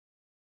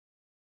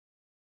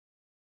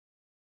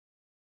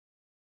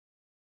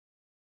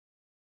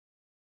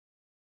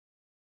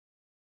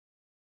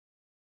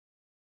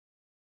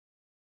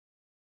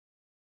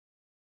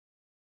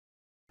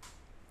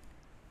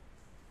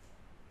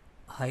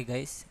Hi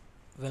guys,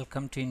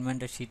 welcome to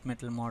Inventor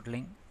Sheetmetal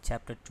Modeling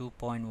Chapter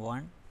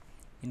 2.1.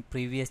 In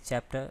previous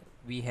chapter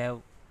we have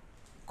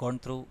gone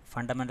through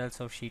fundamentals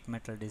of sheet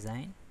metal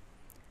design.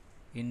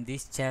 In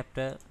this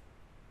chapter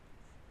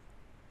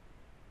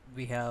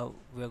we are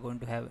going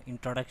to have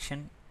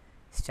introduction,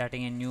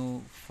 starting a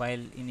new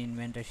file in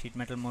Inventor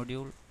Sheetmetal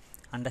module,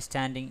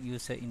 understanding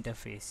user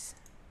interface.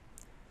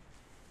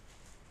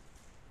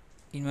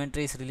 Inventor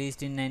is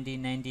released in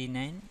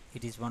 1999.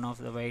 It is one of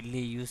the widely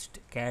used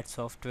CAD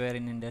software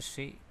in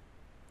industry.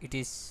 It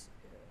is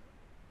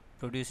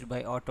produced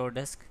by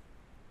Autodesk,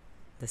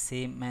 the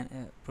same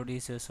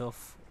producers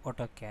of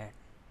AutoCAD.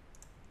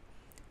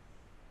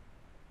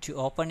 To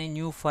open a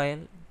new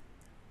file,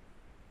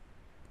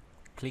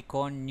 click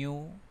on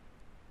New,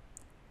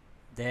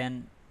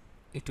 then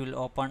it will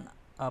open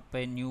up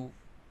a new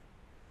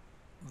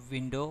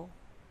window.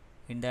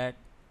 In that,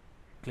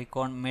 click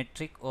on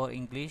metric or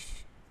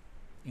English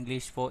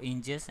for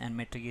inches and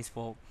metric is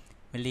for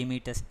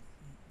millimeters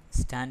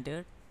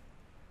standard.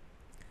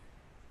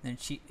 Then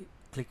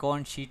click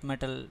on sheet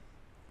metal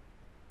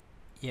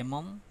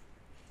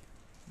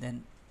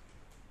then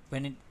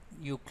when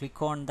you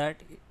click on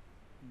that,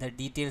 the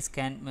details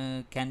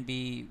can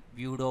be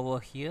viewed over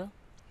here.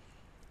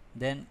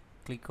 Then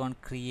click on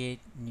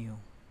create new.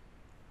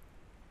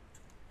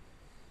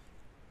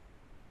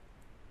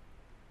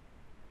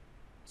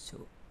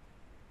 So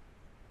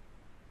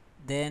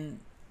then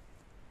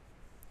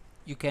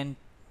you can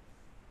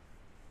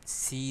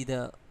see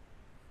the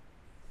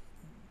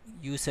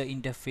user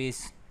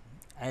interface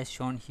as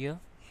shown here.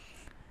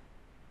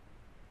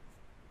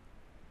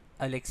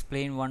 I'll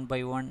explain one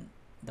by one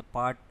the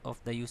part of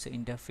the user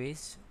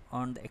interface.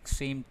 On the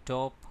extreme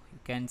top you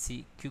can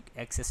see quick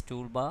access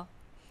toolbar.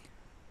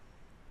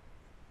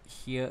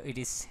 Here it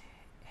is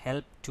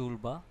help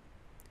toolbar.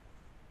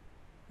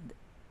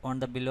 On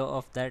the below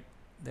of that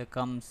there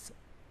comes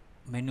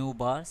menu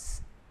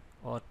bars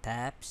or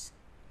tabs.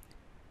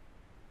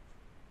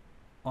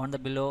 On the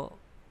below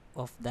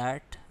of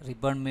that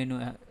ribbon menu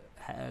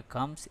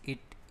comes.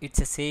 It's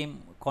the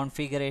same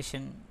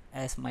configuration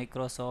as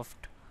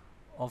Microsoft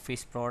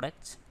Office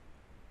products,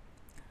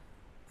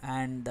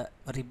 and the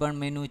ribbon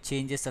menu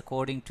changes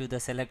according to the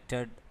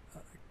selected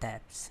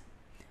tabs.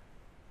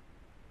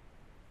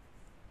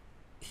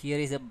 Here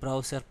is a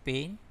browser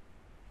pane.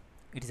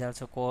 It is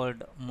also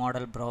called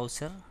model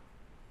browser,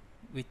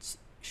 which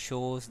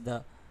shows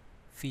the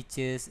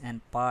features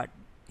and part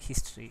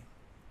history.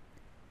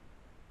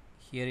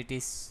 Here it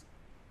is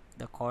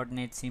the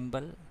coordinate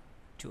symbol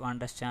to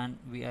understand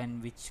we are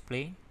in which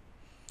plane.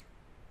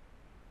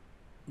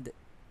 The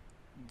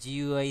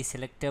GUI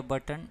selector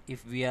button,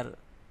 if we are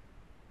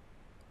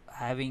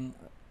having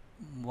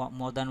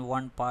more than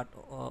one part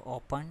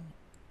open,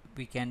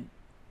 we can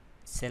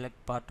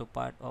select part to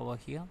part over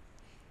here.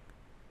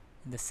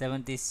 The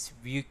seventh is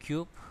view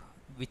cube,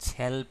 which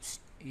helps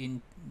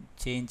in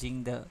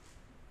changing the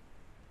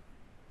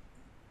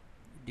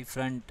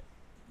different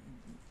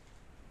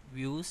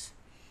views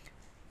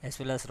as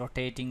well as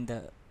rotating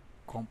the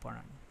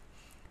component.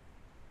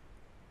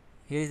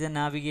 Here is the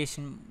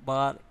navigation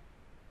bar.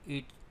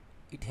 It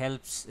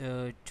helps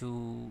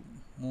to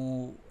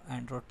move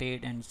and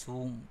rotate and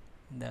zoom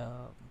the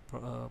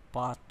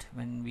part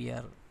when we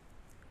are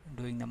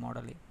doing the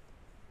modeling.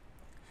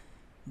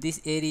 This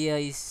area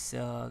is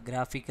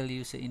graphical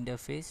user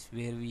interface,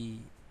 where we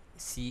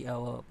see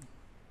our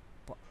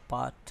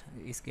part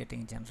is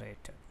getting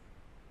generated.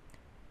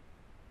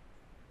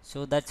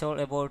 So that's all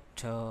about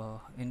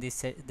in this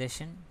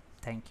session.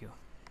 Thank you.